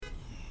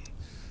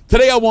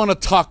Today I want to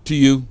talk to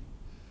you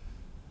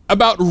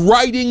about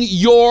writing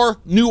your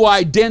new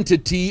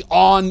identity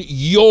on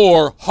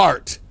your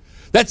heart.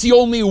 That's the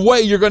only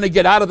way you're going to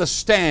get out of the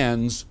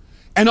stands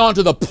and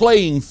onto the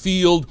playing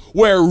field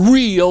where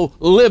real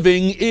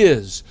living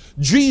is.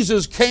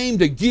 Jesus came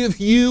to give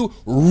you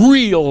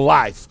real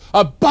life,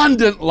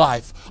 abundant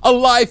life, a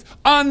life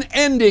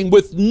unending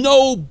with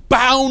no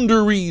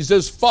boundaries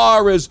as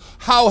far as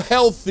how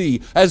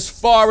healthy, as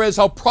far as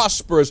how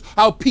prosperous,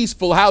 how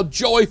peaceful, how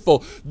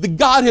joyful.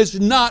 God has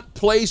not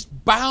placed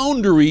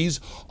boundaries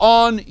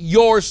on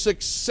your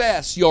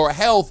success, your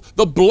health,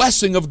 the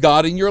blessing of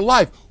God in your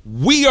life.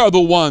 We are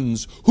the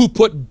ones who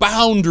put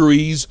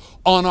boundaries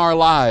on our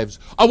lives.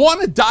 I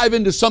want to dive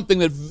into something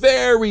that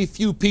very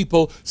few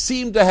people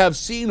seem to have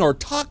seen or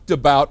talked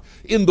about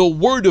in the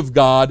Word of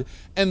God,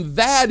 and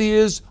that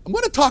is, I'm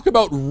going to talk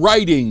about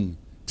writing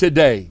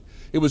today.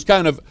 It was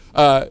kind of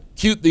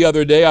cute the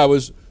other day. I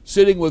was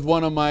sitting with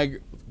one of my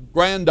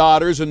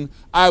granddaughters, and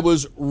I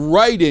was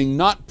writing,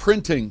 not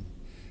printing.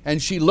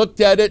 And she looked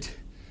at it,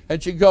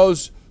 and she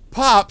goes,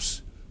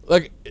 "Pops,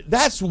 like,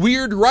 that's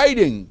weird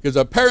writing," because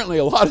apparently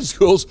a lot of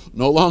schools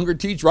no longer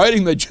teach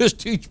writing, they just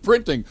teach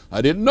printing.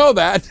 I didn't know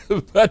that,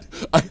 but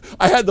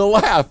I had to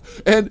laugh.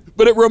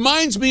 But it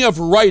reminds me of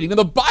writing. And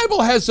the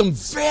Bible has some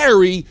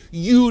very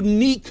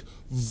unique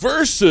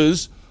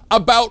verses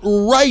about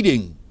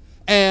writing.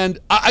 And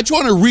I just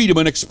want to read them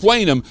and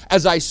explain them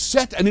as I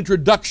set an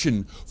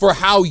introduction for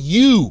how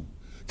you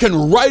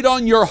can write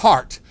on your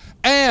heart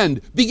and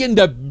begin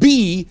to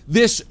be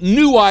this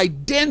new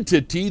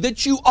identity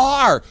that you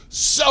are.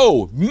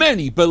 So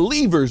many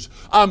believers,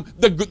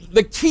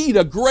 the key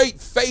to great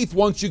faith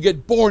once you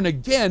get born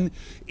again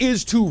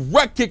is to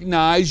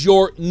recognize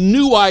your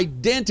new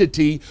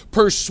identity,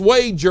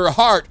 persuade your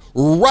heart,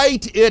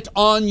 write it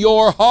on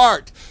your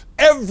heart.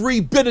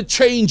 Every bit of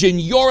change in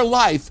your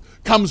life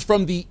comes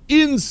from the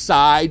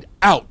inside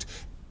out.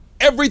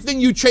 Everything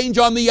you change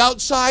on the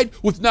outside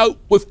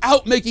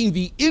without making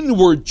the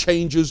inward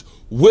changes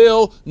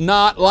will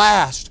not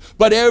last.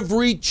 But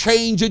every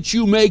change that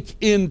you make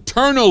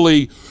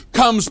internally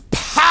comes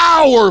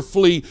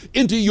powerfully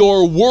into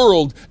your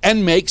world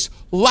and makes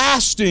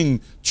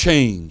lasting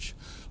change.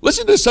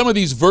 Listen to some of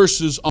these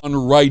verses on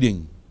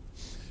writing.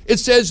 It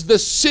says, "The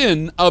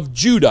sin of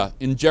Judah,"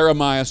 in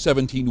Jeremiah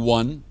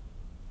 17:1,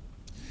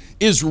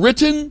 "is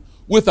written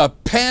with a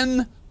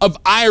pen of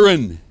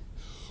iron,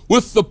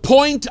 with the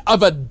point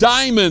of a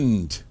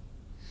diamond.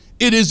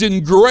 It is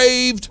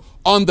engraved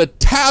on the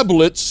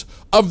tablets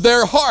of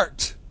their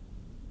heart."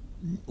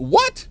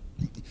 What?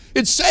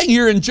 It's saying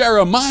here in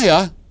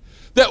Jeremiah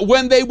that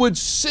when they would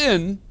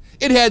sin,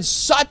 it had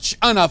such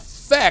an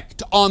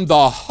effect on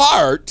the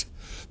heart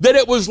that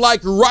it was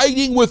like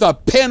writing with a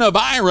pen of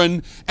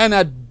iron and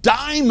a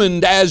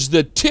diamond as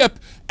the tip,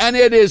 and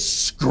it is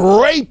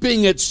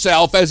scraping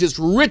itself as it's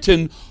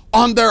written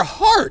on their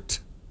heart.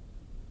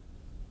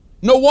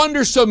 No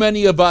wonder so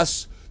many of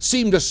us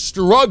seem to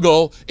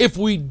struggle if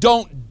we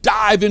don't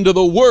dive into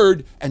the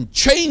Word and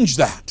change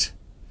that.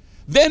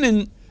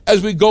 Then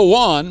as we go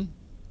on,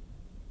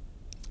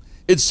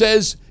 it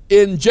says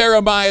in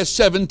Jeremiah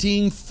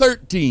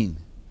 17:13,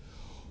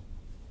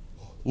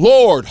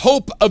 "Lord,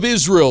 hope of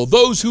Israel,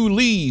 those who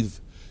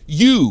leave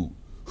you,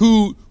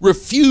 who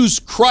refuse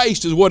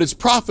Christ," is what it's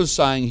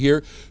prophesying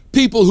here,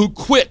 people who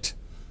quit,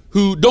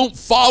 who don't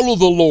follow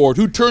the Lord,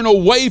 who turn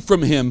away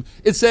from Him.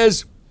 It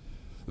says,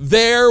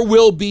 "There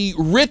will be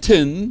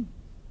written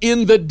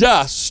in the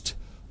dust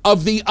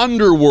of the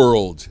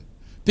underworld,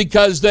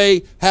 because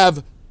they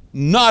have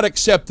not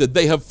accepted,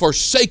 they have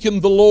forsaken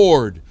the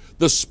Lord,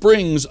 the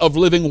springs of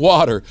living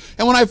water."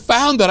 And when I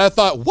found that, I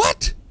thought,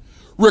 what?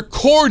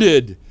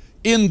 Recorded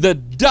in the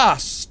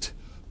dust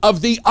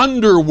of the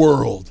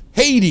underworld,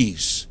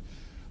 Hades.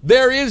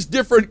 There is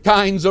different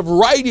kinds of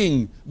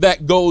writing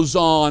that goes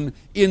on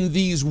in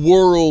these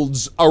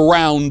worlds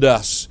around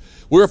us.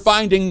 We're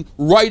finding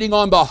writing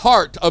on the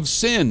heart of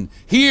sin.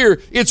 Here,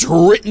 it's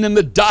written in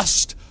the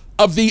dust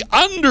of the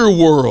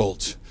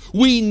underworld.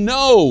 We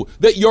know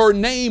that your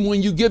name,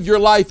 when you give your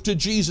life to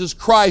Jesus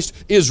Christ,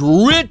 is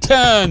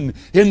written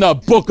in the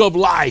book of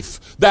life,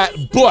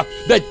 that book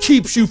that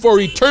keeps you for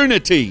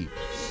eternity.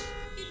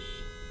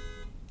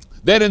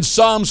 Then in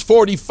Psalms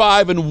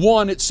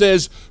 45:1, it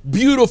says,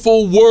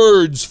 "Beautiful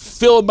words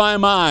fill my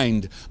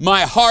mind.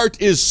 My heart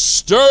is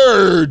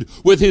stirred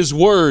with His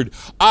word.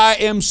 I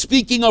am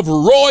speaking of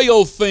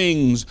royal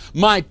things.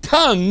 My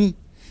tongue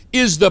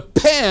is the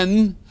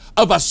pen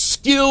of a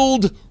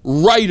skilled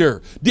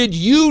writer." Did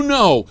you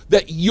know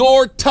that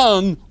your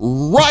tongue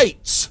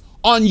writes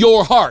on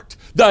your heart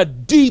the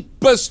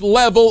deepest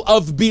level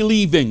of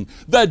believing,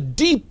 the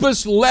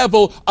deepest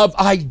level of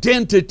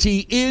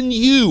identity in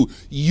you?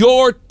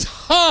 Your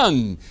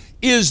tongue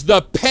is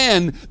the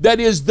pen that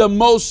is the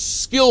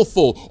most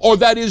skillful, or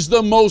that is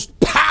the most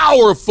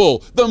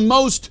powerful, the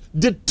most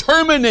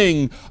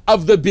determining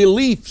of the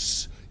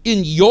beliefs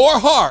in your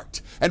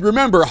heart And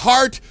remember,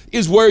 heart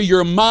is where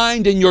your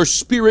mind and your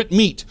spirit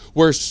meet,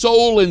 where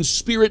soul and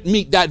spirit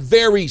meet, that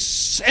very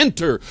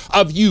center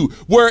of you,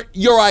 where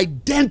your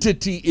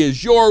identity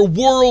is, your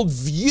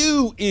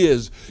worldview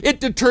is. It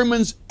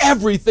determines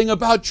everything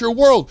about your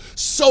world.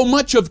 So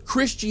much of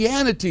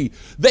Christianity,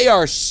 they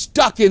are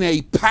stuck in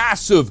a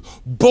passive,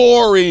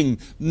 boring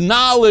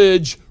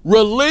knowledge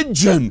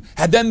religion.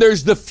 And then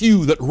there's the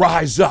few that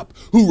rise up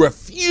who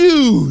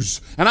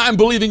refuse. And I'm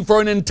believing for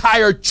an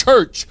entire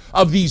church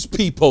of these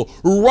people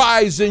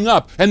rising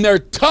up, and their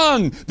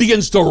tongue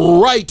begins to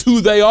write who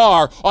they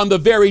are on the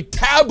very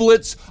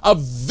tablets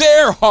of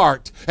their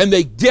heart. And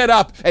they get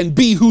up and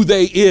be who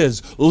they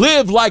is,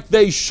 live like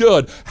they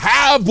should,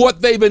 have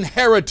what they've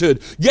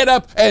inherited, get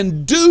up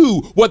and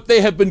do what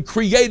they have been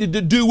created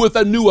to do with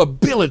a new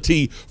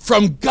ability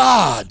from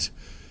God.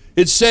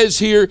 It says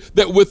here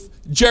that with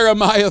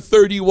Jeremiah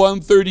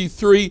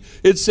 31:33,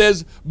 it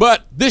says,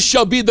 "But this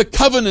shall be the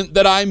covenant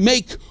that I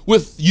make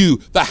with you,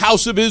 the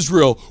house of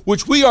Israel,"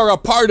 which we are a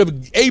part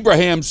of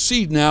Abraham's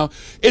seed now.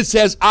 It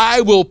says,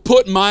 "I will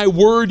put my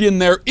word in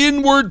their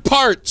inward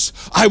parts.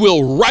 I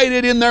will write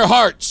it in their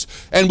hearts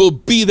and will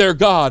be their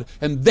God,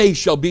 and they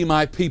shall be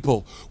my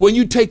people." When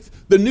you take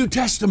the New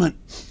Testament,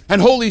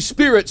 and Holy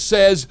Spirit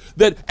says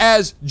that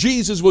as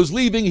Jesus was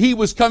leaving, He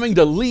was coming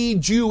to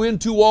lead you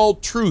into all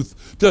truth,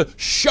 to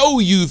show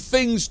you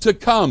things to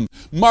come.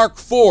 Mark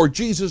 4,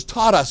 Jesus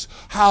taught us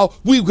how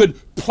we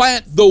could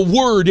plant the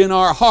Word in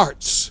our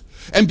hearts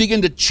and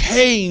begin to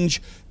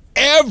change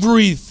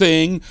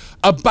everything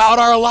about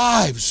our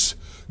lives.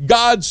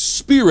 God's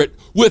Spirit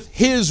with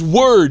His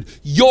Word,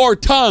 your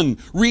tongue,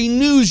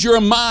 renews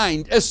your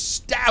mind,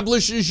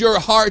 establishes your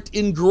heart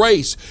in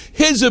grace,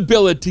 His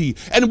ability,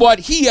 and what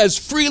He has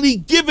freely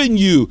given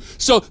you.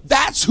 So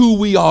that's who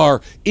we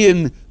are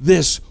in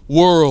this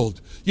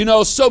world. You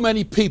know, so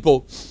many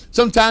people,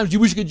 sometimes you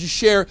wish you could just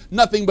share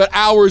nothing but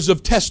hours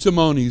of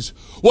testimonies.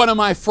 One of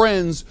my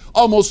friends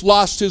almost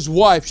lost his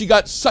wife. She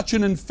got such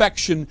an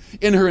infection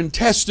in her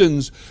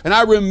intestines. And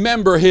I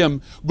remember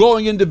him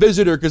going in to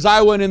visit her, because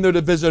I went in there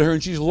to visit her,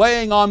 and she's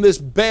laying on this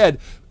bed,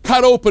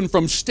 cut open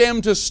from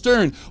stem to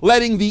stern,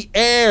 letting the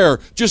air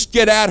just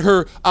get at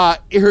her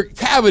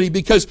cavity,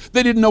 because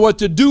they didn't know what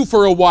to do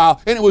for a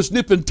while, and it was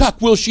nip and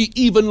tuck. Will she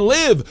even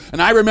live? And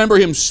I remember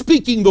him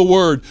speaking the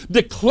word,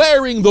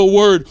 declaring the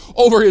word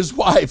over his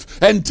wife.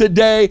 And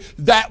today,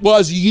 that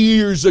was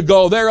years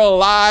ago. They're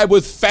alive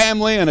with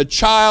family and a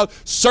child,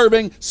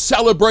 serving,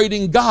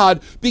 celebrating God,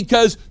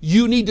 because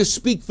you need to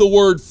speak the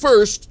word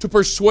first to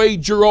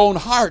persuade your own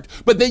heart.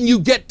 But then you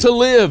get to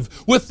live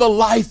with the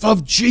life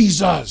of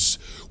Jesus.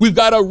 We've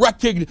got to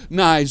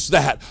recognize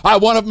that.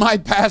 One of my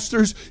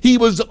pastors, he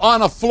was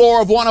on a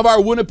floor of one of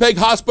our Winnipeg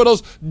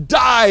hospitals,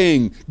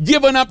 dying,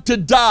 given up to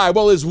die,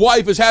 while his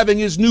wife is having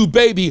his new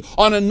baby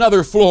on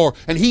another floor.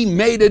 And he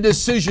made a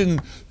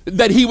decision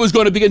that he was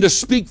going to begin to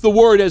speak the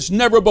word as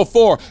never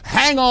before.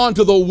 Hang on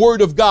to the word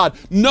of God.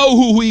 Know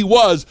who he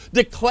was.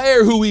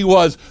 Declare who he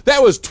was.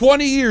 That was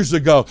 20 years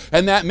ago.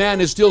 And that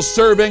man is still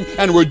serving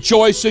and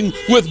rejoicing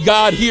with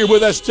God here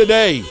with us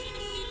today.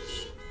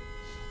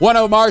 One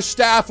of our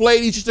staff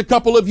ladies just a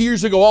couple of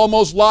years ago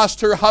almost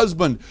lost her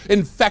husband.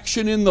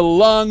 Infection in the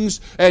lungs,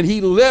 and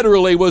he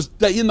literally was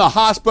in the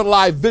hospital.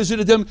 I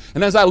visited him,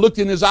 and as I looked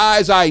in his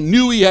eyes, I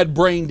knew he had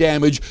brain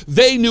damage.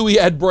 They knew he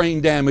had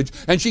brain damage,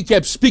 and she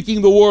kept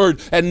speaking the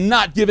word and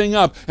not giving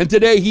up. And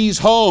today he's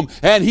home,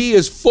 and he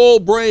is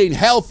full brain,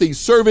 healthy,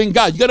 serving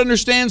God. You got to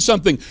understand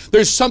something.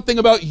 There's something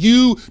about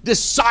you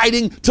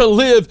deciding to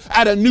live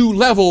at a new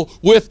level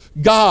with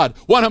God.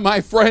 One of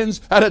my friends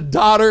had a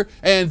daughter,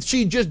 and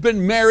she'd just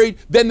been married.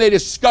 Then they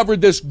discovered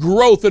this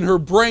growth in her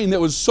brain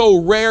that was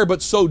so rare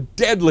but so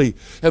deadly.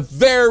 A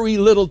very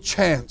little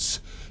chance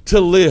to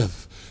live.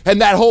 And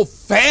that whole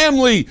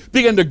family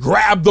began to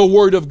grab the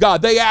word of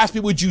God. They asked me,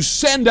 would you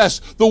send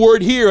us the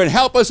word here and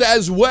help us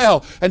as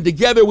well? And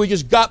together we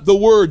just got the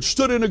word,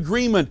 stood in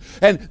agreement,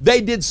 and they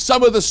did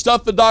some of the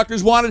stuff the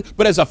doctors wanted,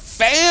 but as a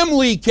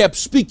family kept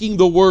speaking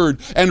the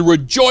word and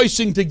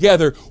rejoicing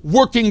together,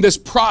 working this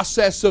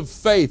process of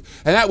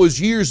faith. And that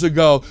was years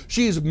ago.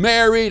 She's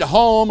married,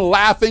 home,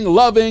 laughing,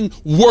 loving,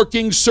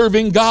 working,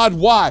 serving God.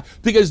 Why?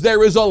 Because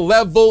there is a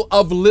level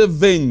of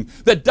living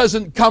that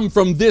doesn't come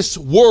from this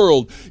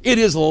world. It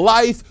is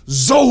life,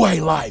 Zoe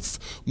life,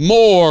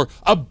 more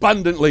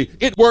abundantly.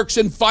 It works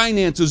in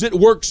finances. It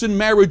works in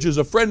marriages.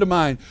 A friend of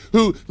mine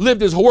who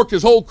worked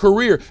his whole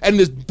career in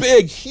this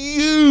big,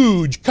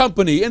 huge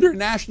company,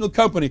 international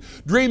company,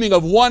 dreaming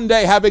of one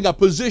day having a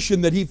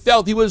position that he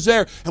felt he was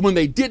there. And when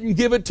they didn't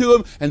give it to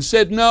him and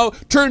said no,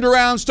 turned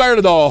around,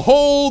 started a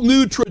whole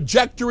new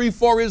trajectory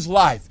for his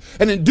life.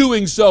 And in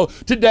doing so,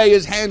 today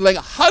is handling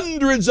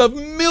hundreds of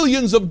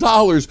millions of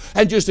dollars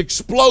and just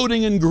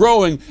exploding and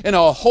growing in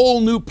a whole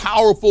new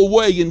powerful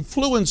way,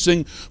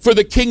 influencing for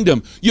the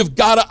kingdom. You've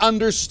got to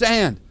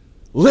understand,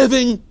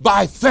 living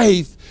by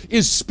faith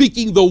is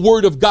speaking the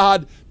word of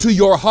God to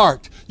your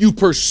heart. You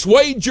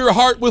persuade your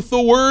heart with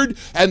the word,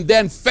 and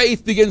then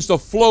faith begins to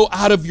flow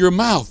out of your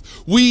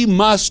mouth. We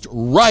must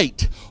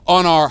write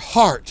on our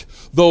heart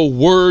the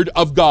Word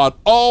of God.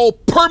 All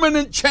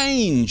permanent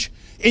change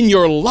in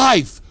your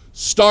life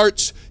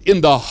starts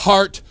in the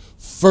heart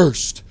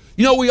first.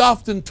 You know, we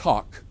often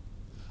talk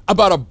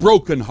about a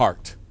broken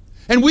heart,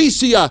 and we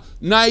see a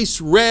nice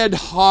red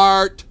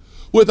heart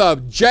with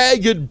a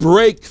jagged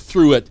break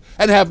through it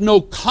and have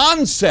no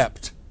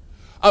concept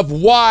of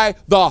why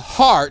the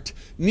heart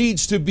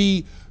needs to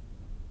be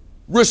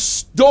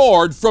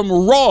restored from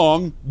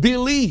wrong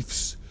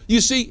beliefs. You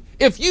see,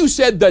 if you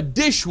said the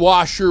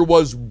dishwasher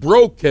was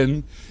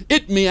broken,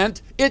 it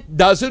meant it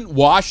doesn't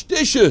wash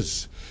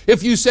dishes.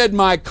 If you said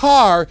my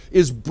car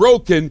is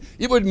broken,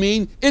 it would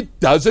mean it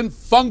doesn't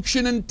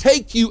function and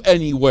take you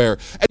anywhere.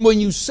 And when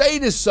you say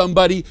to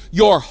somebody,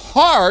 your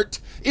heart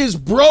is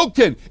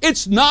broken,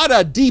 it's not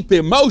a deep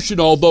emotion,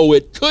 although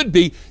it could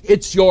be.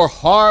 It's your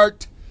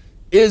heart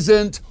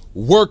isn't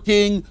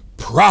working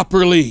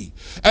properly.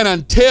 And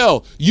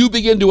until you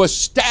begin to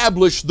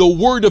establish the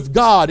Word of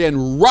God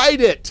and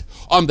write it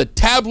on the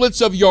tablets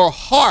of your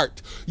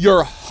heart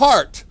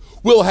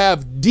will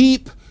have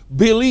deep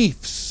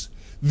beliefs.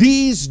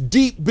 These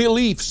deep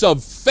beliefs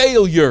of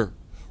failure,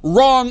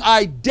 wrong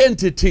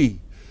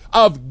identity,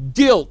 of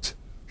guilt,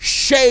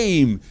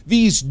 shame,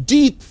 these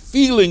deep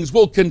feelings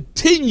will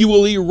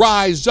continually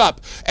rise up,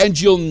 and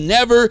you'll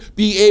never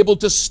be able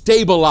to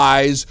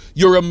stabilize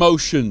your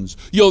emotions.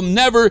 You'll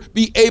never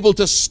be able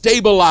to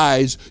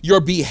stabilize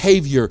your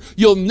behavior.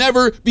 You'll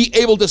never be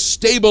able to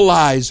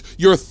stabilize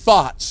your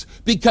thoughts,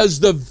 because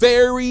the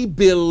very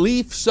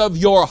beliefs of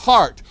your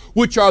heart,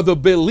 which are the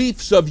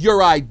beliefs of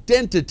your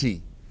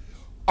identity,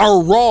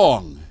 are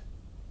wrong.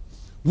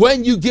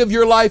 When you give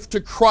your life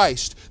to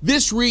Christ,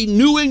 this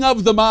renewing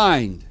of the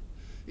mind,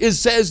 it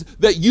says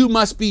that you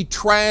must be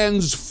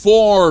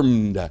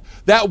transformed.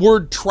 That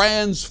word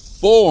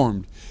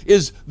transformed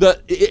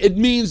it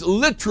means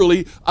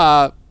literally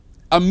a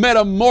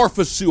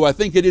metamorphosis, I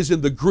think it is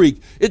in the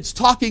Greek. It's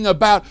talking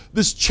about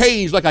this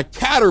change, like a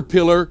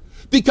caterpillar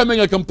becoming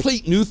a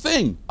complete new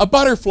thing, a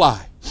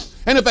butterfly.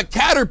 And if a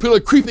caterpillar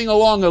creeping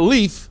along a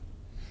leaf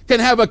can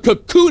have a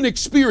cocoon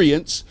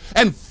experience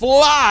and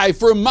fly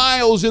for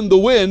miles in the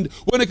wind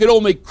when it could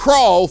only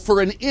crawl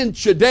for an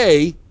inch a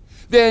day,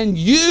 then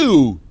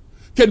you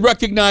can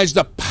recognize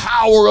the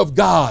power of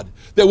God,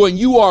 that when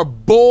you are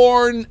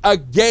born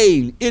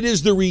again, it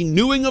is the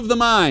renewing of the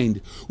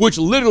mind, which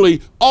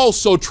literally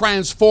also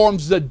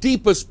transforms the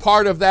deepest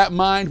part of that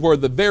mind, where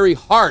the very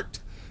heart,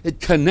 it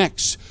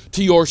connects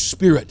to your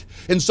spirit.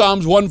 In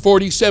Psalms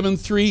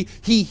 147:3,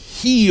 He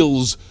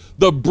heals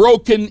the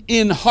broken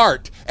in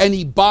heart, and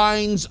He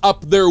binds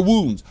up their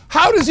wounds.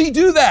 How does He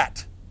do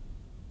that?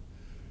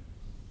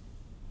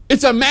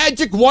 It's a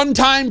magic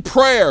one-time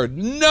prayer.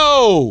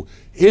 No,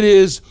 it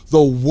is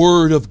the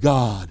Word of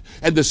God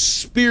and the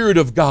Spirit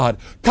of God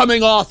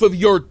coming off of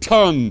your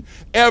tongue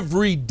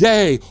every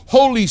day.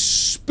 Holy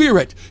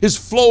Spirit is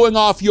flowing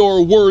off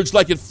your words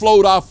like it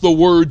flowed off the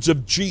words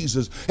of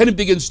Jesus, and it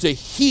begins to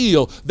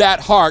heal that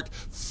heart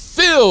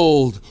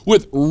filled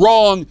with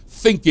wrong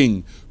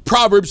thinking.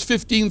 Proverbs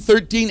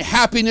 15:13,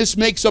 happiness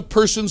makes a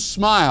person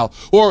smile.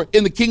 Or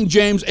in the King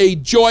James, a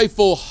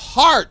joyful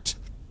heart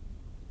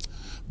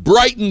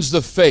brightens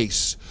the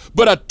face,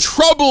 but a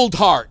troubled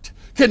heart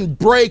can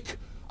break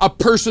a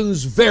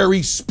person's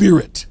very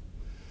spirit.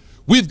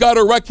 We've got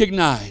to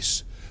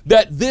recognize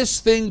that this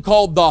thing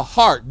called the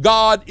heart,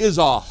 God is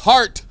a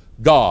heart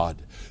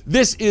God.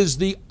 This is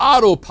the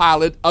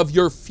autopilot of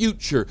your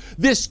future.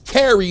 This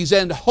carries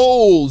and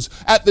holds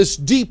at this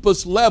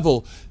deepest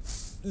level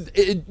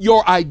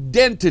your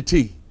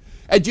identity.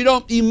 And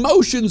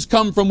emotions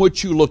come from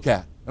what you look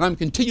at. And I'm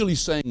continually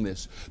saying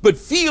this. But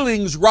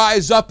feelings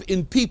rise up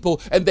in people,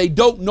 and they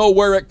don't know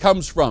where it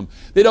comes from.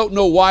 They don't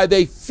know why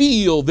they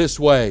feel this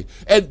way.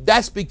 And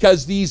that's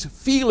because these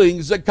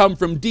feelings that come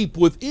from deep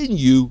within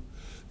you,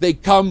 they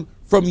come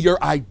from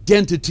your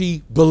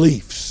identity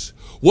beliefs.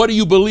 What do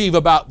you believe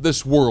about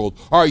this world?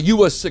 Are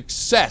you a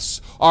success?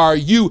 Are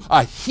you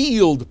a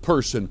healed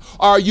person?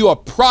 Are you a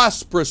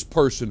prosperous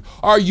person?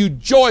 Are you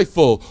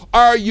joyful?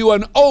 Are you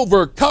an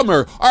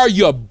overcomer? Are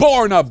you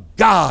born of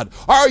God?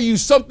 Are you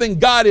something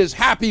God is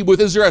happy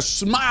with? Is there a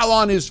smile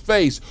on His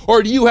face?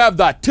 Or do you have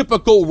the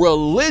typical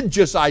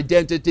religious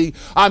identity?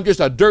 I'm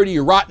just a dirty,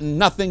 rotten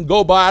nothing,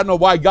 go by. I don't know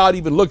why God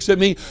even looks at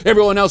me.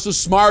 Everyone else is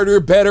smarter,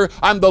 better.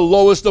 I'm the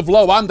lowest of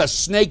low. I'm the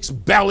snake's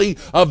belly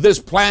of this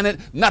planet.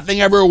 Nothing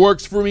ever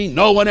works for me.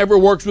 No one ever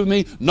works with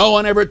me. No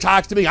one ever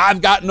talks to me.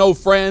 I've got no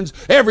friends.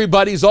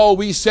 Everybody's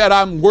always said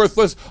I'm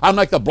worthless. I'm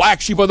like the black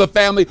sheep of the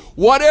family.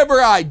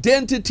 Whatever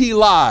identity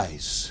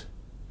lies,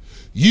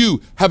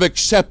 you have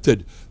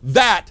accepted.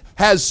 That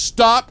has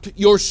stopped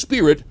your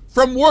spirit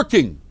from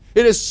working.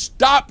 It has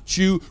stopped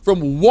you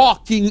from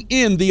walking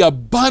in the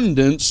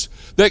abundance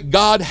that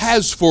God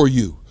has for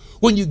you.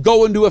 When you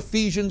go into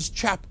Ephesians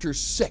chapter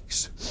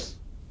 6,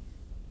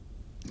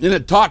 and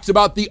it talks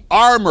about the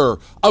armor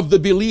of the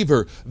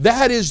believer.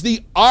 That is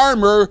the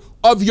armor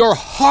of your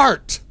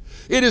heart.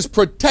 It is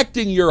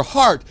protecting your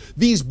heart.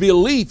 These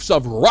beliefs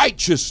of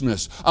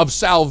righteousness, of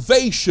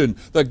salvation,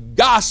 the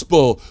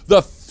gospel,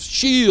 the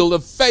shield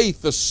of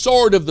faith, the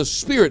sword of the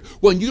Spirit.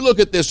 When you look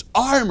at this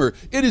armor,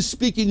 it is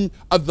speaking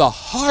of the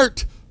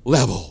heart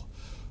level.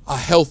 A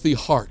healthy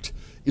heart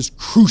is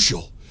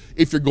crucial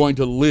if you're going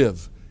to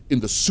live in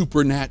the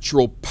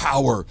supernatural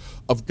power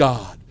of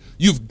God.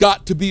 You've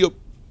got to be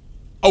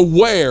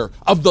aware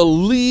of the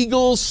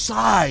legal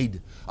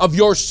side of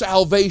your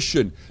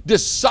salvation,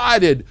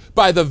 decided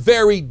by the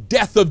very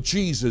death of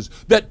Jesus,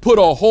 that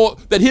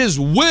His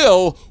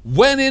will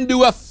went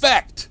into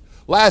effect.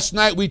 Last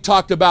night we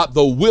talked about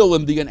the will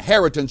and the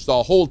inheritance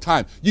the whole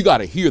time. You got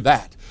to hear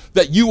that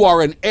you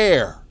are an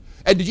heir.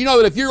 And did you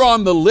know that if you're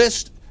on the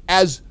list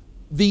as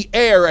the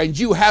heir and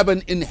you have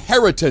an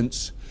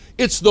inheritance,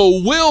 it's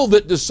the will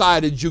that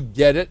decided you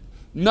get it,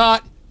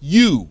 not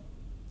you.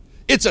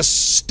 It's a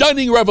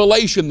stunning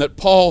revelation that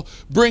Paul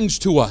brings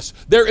to us.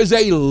 There is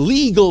a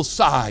legal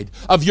side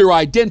of your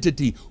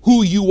identity,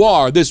 who you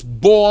are, this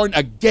born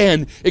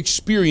again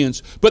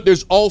experience. But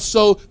there's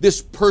also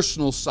this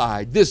personal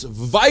side, this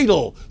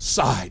vital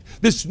side,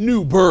 this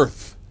new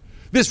birth,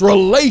 this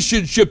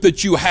relationship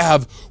that you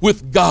have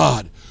with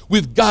God.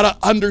 We've got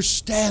to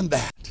understand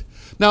that.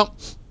 Now,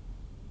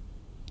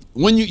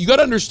 when you got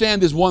to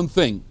understand this one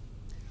thing.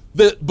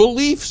 The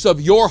beliefs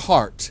of your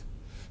heart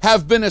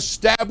have been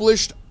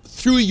established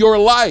through your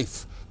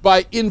life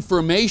by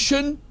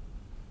information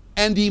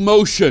and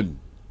emotion.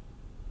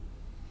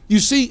 You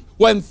see,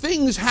 when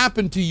things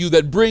happen to you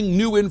that bring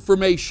new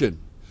information,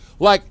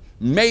 like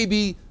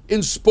maybe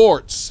in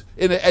sports,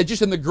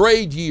 just in the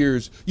grade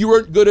years, you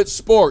weren't good at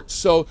sports,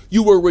 so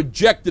you were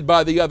rejected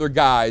by the other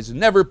guys and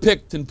never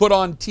picked and put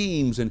on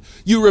teams, and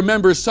you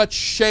remember such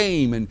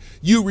shame, and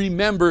you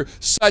remember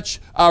such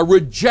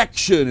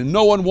rejection, and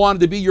no one wanted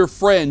to be your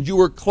friend. You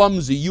were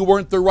clumsy, you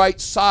weren't the right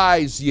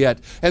size yet,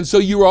 and so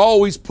you were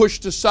always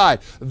pushed aside.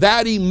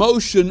 That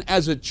emotion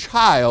as a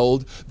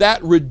child,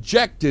 that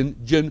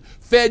rejection,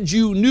 fed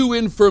you new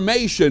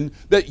information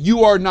that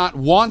you are not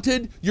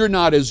wanted, you're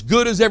not as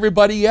good as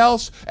everybody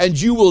else, and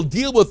you will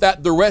deal with that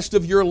the rest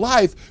of your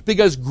life,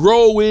 because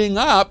growing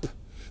up,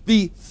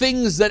 the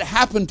things that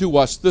happen to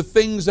us, the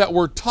things that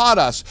were taught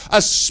us,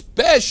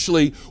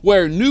 especially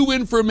where new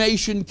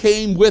information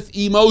came with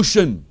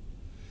emotion,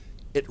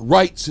 it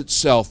writes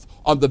itself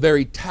on the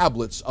very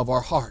tablets of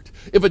our heart.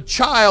 If a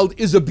child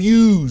is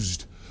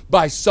abused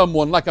by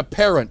someone like a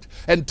parent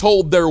and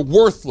told they're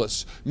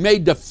worthless,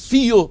 made to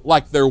feel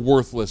like they're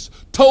worthless,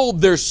 told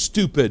they're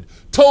stupid,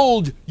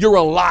 told you're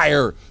a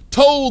liar,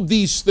 told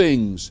these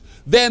things,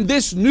 then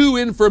this new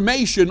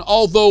information,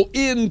 although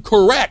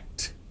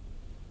incorrect,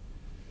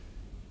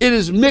 it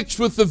is mixed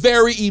with the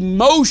very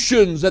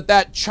emotions that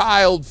that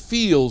child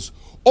feels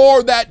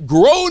or that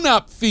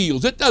grown-up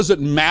feels. It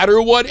doesn't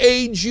matter what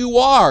age you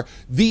are.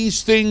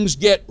 These things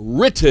get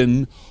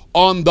written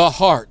on the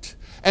heart.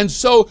 And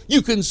so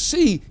you can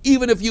see,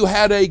 even if you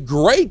had a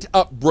great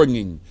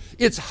upbringing,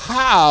 it's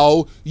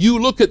how you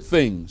look at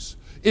things.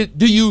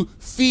 Do you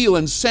feel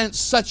and sense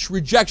such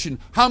rejection?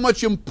 How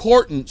much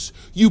importance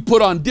you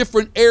put on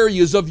different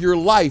areas of your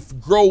life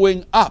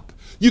growing up?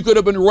 You could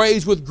have been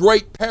raised with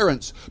great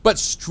parents, but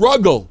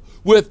struggle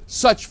with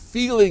such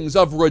feelings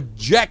of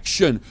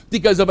rejection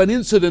because of an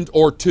incident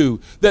or two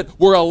that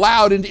were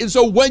allowed. And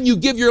so when you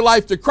give your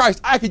life to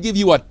Christ, I could give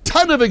you a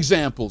ton of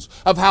examples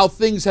of how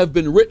things have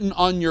been written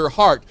on your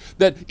heart.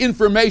 That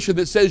information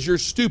that says you're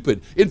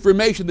stupid,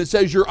 information that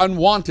says you're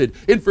unwanted,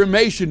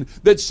 information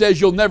that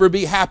says you'll never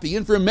be happy,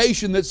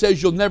 information that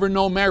says you'll never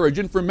know marriage,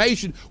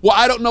 information, well,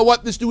 I don't know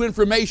what this new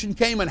information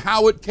came and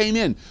how it came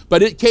in,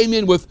 but it came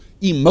in with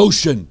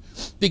emotion,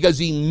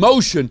 because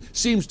emotion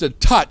seems to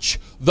touch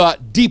the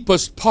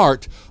deepest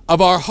part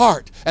of our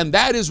heart. And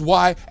that is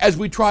why, as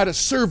we try to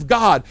serve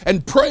God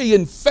and pray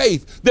in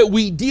faith, that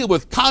we deal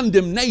with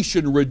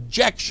condemnation,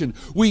 rejection,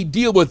 we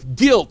deal with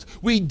guilt,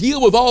 we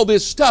deal with all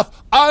this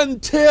stuff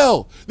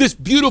until this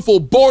beautiful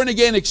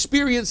born-again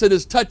experience that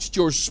has touched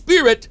your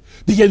spirit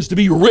begins to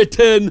be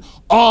written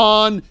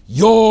on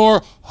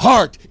your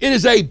heart. It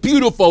is a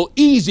beautiful,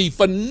 easy,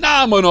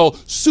 phenomenal,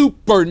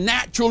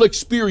 supernatural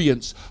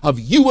experience of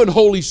you and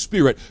Holy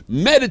Spirit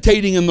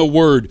meditating in the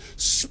Word,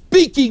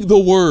 speaking the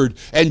Word,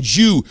 and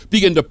you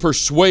begin to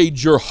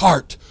persuade your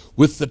heart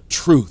with the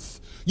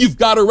truth. You've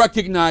got to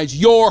recognize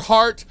your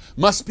heart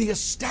must be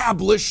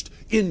established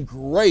in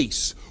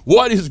grace.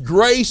 What is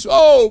grace?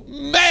 Oh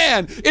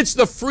man, it's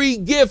the free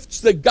gifts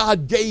that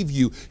God gave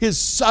you. His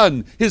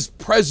Son, His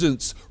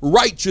presence,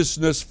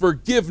 righteousness,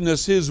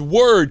 forgiveness, His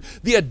Word,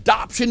 the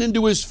adoption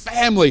into His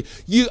family.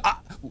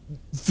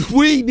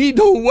 We need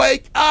to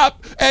wake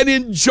up and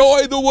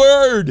enjoy the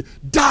Word.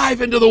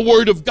 Dive into the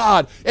Word of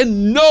God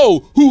and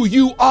know who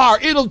you are.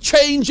 It'll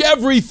change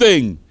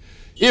everything.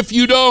 If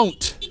you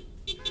don't,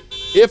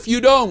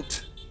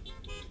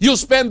 you'll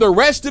spend the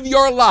rest of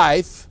your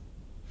life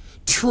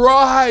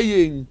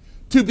trying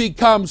to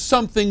become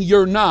something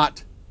you're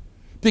not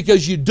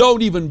because you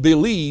don't even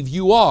believe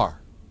you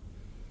are.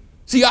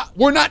 See,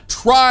 we're not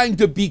trying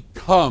to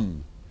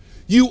become.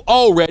 You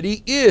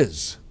already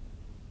is.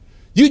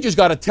 You just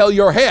got to tell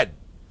your head,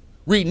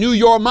 renew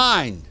your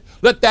mind,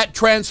 Let that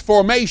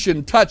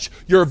transformation touch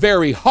your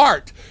very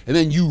heart. And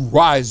then you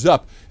rise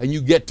up and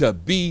you get to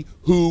be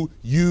who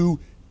you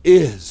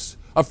is.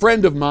 A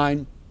friend of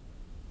mine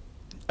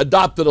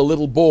adopted a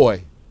little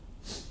boy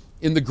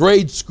in the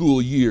grade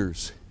school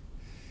years.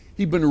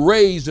 He'd been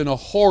raised in a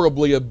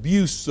horribly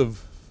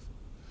abusive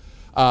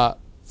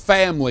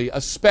family,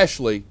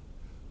 especially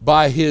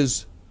by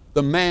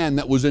the man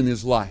that was in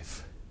his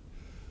life.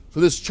 So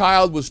this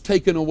child was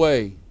taken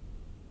away,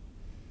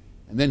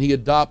 and then he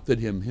adopted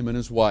him and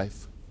his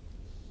wife.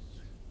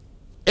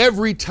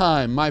 Every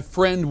time my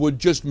friend would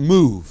just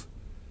move,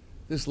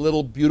 this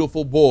little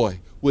beautiful boy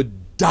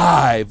would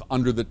dive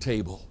under the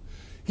table.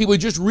 He would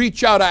just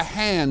reach out a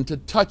hand to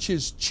touch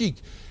his cheek,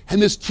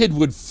 and this kid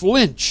would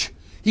flinch.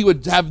 He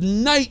would have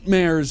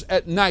nightmares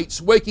at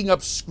nights, waking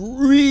up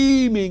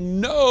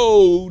screaming,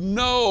 "No,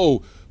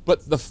 no."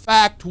 But the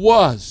fact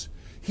was,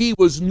 he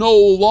was no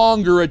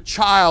longer a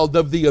child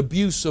of the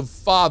abusive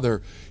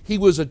father. He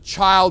was a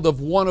child of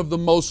one of the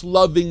most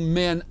loving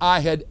men I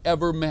had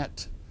ever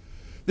met.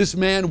 This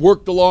man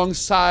worked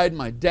alongside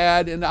my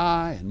dad and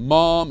I and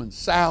Mom and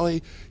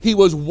Sally. He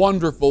was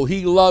wonderful.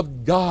 He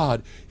loved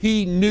God.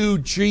 He knew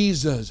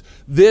Jesus.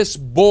 This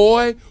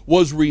boy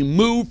was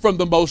removed from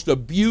the most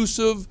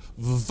abusive,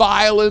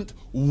 violent,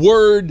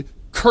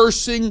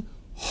 word-cursing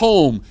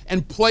home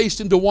and placed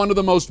into one of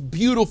the most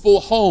beautiful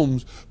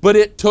homes. But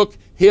it took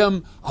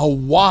him a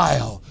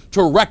while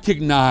to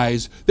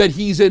recognize that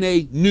he's in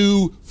a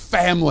new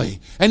family.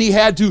 And he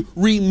had to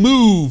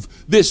remove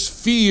this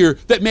fear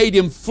that made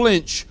him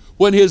flinch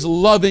when his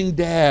loving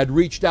dad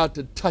reached out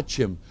to touch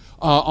him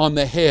on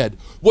the head.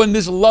 When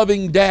this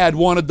loving dad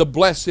wanted to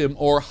bless him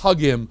or hug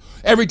him,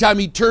 every time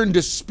he turned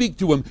to speak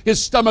to him,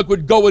 his stomach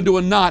would go into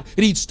a knot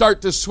and he'd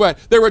start to sweat.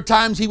 There were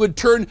times he would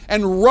turn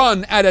and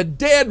run at a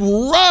dead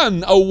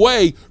run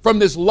away from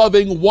this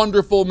loving,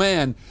 wonderful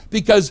man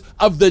because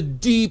of the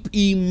deep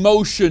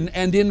emotion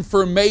and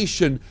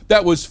information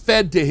that was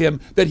fed to him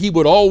that he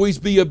would always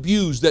be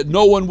abused, that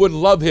no one would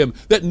love him,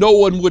 that no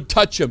one would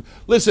touch him.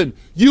 Listen,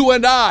 you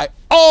and I,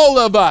 all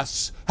of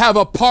us, have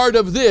a part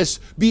of this,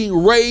 being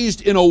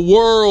raised in a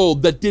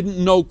world that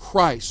didn't know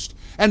Christ.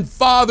 And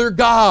Father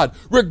God,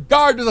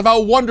 regardless of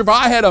how wonderful,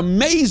 I had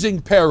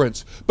amazing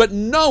parents, but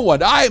no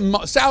one,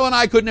 Sal and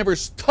I could never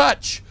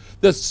touch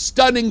the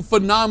stunning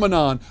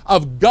phenomenon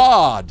of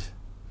God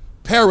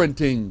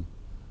parenting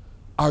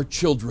our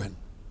children.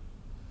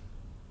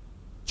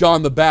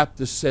 John the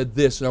Baptist said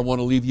this, and I want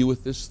to leave you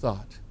with this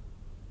thought.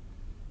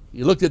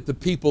 He looked at the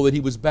people that he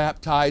was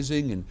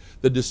baptizing and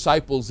the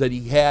disciples that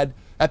he had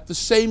at the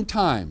same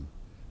time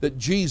that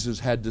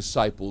Jesus had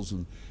disciples.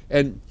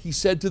 And he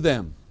said to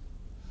them,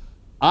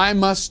 I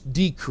must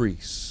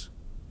decrease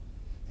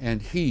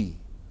and he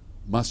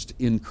must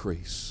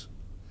increase.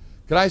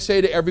 Could I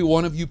say to every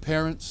one of you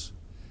parents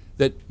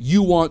that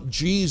you want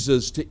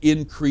Jesus to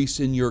increase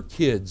in your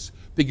kids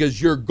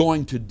because you're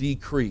going to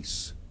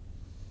decrease?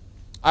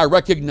 I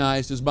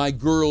recognized as my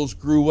girls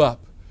grew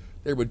up,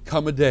 there would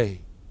come a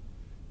day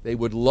they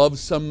would love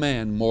some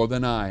man more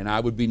than I, and I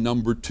would be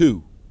number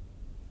 2.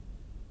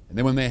 And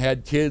then when they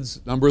had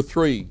kids, number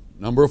 3,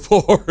 number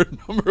 4,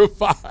 number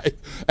 5,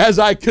 as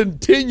I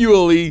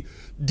continually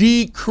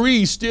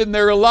decreased in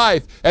their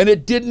life. And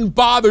it didn't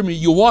bother me.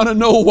 You want to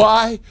know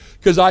why?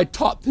 Because I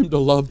taught them to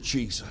love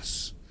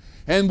Jesus.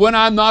 And when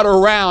I'm not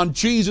around,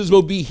 Jesus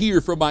will be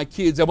here for my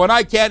kids. And when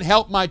I can't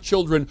help my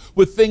children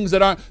with things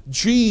that aren't,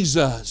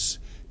 Jesus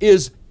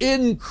is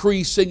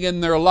increasing in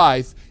their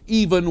life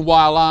even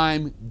while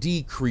I'm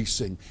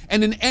decreasing.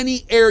 And in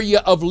any area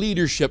of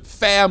leadership,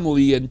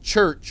 family and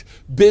church,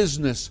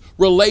 business,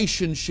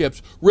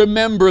 relationships,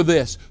 remember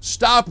this.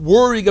 Stop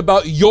worrying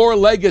about your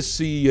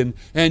legacy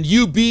and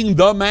you being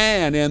the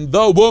man and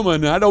the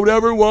woman. I don't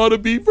ever want to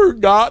be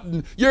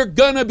forgotten. You're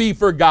going to be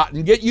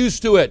forgotten. Get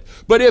used to it.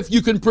 But if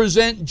you can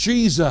present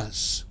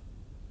Jesus,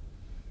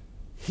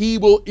 He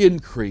will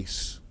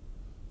increase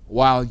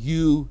while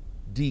you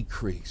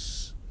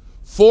decrease.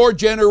 4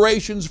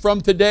 generations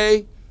from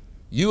today,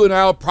 you and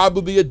I will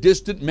probably be a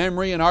distant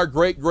memory and our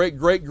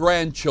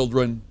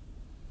great-great-great-grandchildren.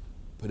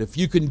 But if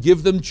you can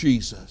give them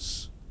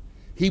Jesus,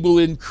 He will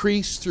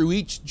increase through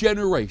each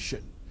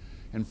generation.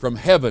 And from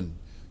heaven,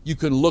 you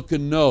can look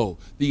and know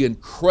the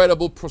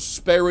incredible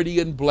prosperity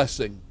and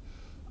blessing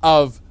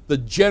of the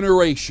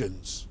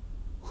generations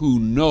who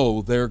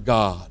know their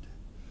God.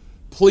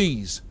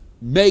 Please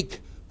make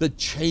the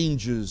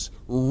changes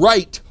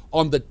right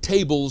on the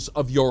tables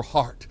of your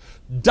heart.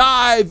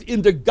 Dive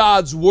into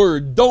God's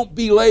Word. Don't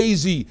be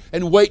lazy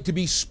and wait to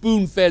be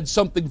spoon-fed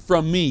something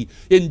from me.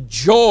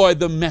 Enjoy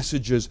the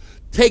messages.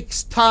 Take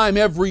time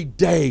every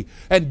day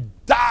and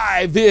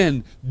dive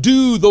in.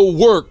 Do the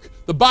work.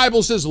 The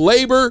Bible says,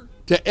 labor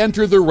to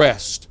enter the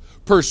rest.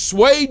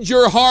 Persuade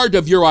your heart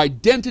of your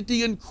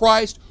identity in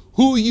Christ,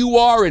 who you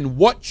are and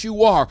what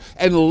you are,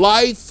 and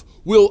life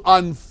will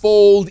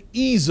unfold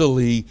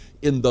easily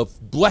in the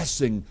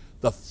blessing,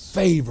 the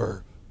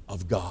favor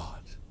of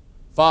God.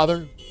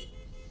 Father,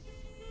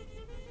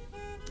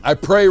 I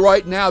pray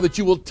right now that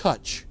you will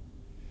touch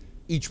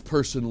each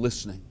person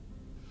listening.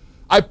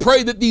 I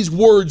pray that these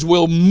words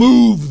will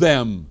move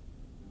them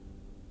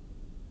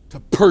to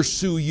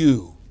pursue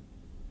you,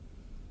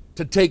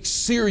 to take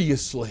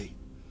seriously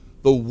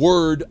the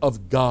Word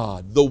of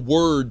God, the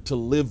Word to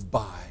live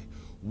by,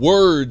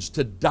 words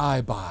to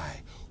die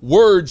by,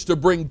 words to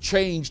bring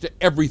change to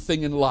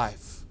everything in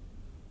life.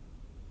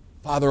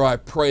 Father, I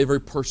pray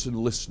every person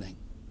listening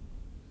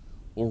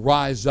will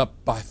rise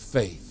up by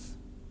faith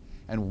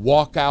and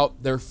walk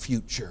out their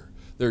future,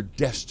 their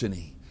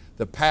destiny,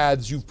 the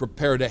paths you've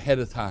prepared ahead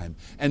of time,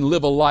 and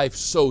live a life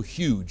so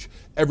huge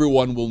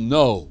everyone will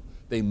know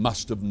they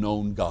must have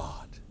known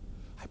God.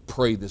 I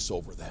pray this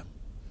over them.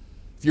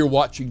 If you're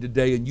watching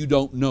today and you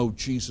don't know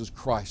Jesus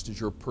Christ as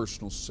your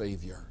personal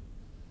Savior,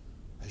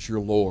 as your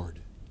Lord,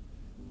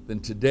 then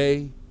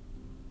today,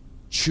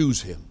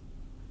 choose Him.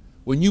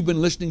 When you've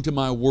been listening to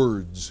my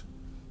words,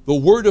 the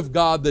Word of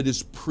God that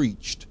is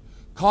preached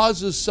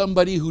causes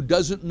somebody who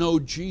doesn't know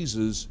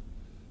Jesus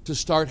to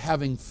start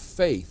having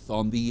faith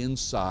on the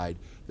inside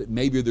that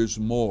maybe there's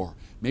more.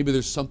 Maybe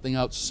there's something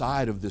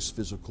outside of this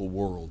physical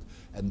world.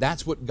 And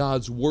that's what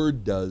God's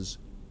Word does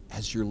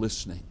as you're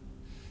listening.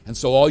 And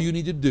so all you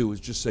need to do is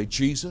just say,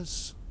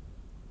 Jesus,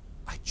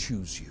 I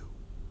choose you.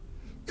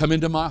 Come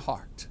into my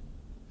heart.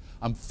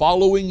 I'm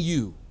following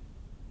you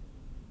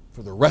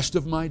for the rest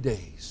of my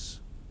days.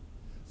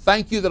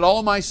 Thank you that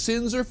all my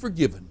sins are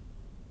forgiven,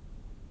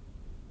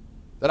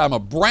 that I'm a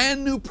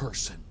brand new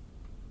person,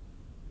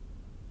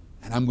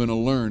 and I'm going to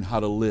learn how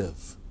to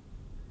live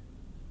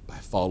by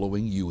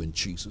following you in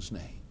Jesus'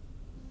 name.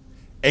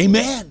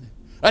 Amen.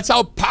 That's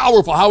how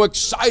powerful, how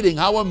exciting,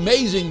 how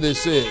amazing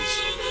this is.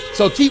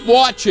 So keep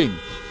watching.